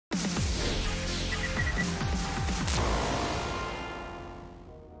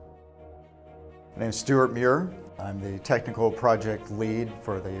My name is Stuart Meurer. I'm the technical project lead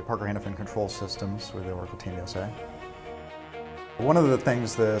for the Parker Hannifin control systems with the Oracle Team USA. One of the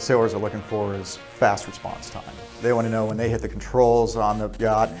things the sailors are looking for is fast response time. They want to know when they hit the controls on the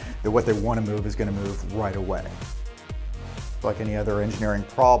yacht that what they want to move is going to move right away. Like any other engineering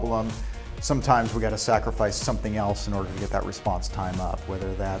problem, sometimes we got to sacrifice something else in order to get that response time up,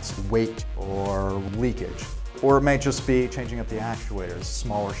 whether that's weight or leakage. Or it may just be changing up the actuators,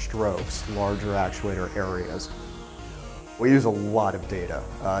 smaller strokes, larger actuator areas. We use a lot of data.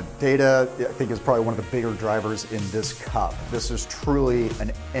 Data, I think, is probably one of the bigger drivers in this cup. This is truly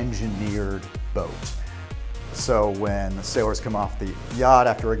an engineered boat. So when the sailors come off the yacht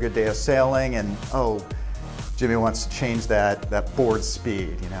after a good day of sailing and, oh, Jimmy wants to change that board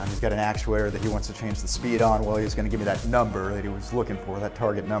speed. You know, he's got an actuator that he wants to change the speed on. Well, he's going to give me that number that he was looking for, that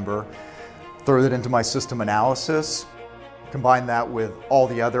target number. Throw that into my system analysis, combine that with all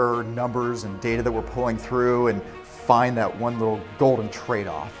the other numbers and data that we're pulling through, and find that one little golden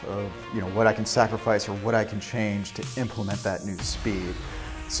trade-off of, you know, what I can sacrifice or what I can change to implement that new speed.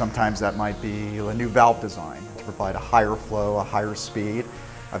 Sometimes that might be a new valve design to provide a higher flow, a higher speed.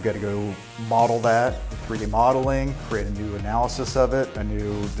 I've got to go model that, 3D modeling, create a new analysis of it, a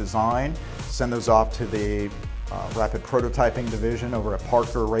new design, send those off to the rapid prototyping division over at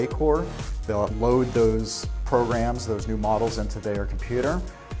Parker Raycore. They'll load those programs, those new models into their computer,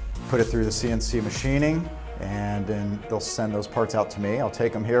 put it through the CNC machining, and then they'll send those parts out to me. I'll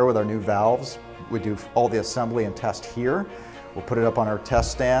take them here with our new valves. We do all the assembly and test here. We'll put it up on our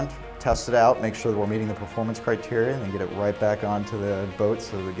test stand, test it out, make sure that we're meeting the performance criteria, and then get it right back onto the boat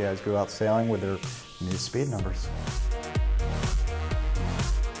so the guys go out sailing with their new speed numbers.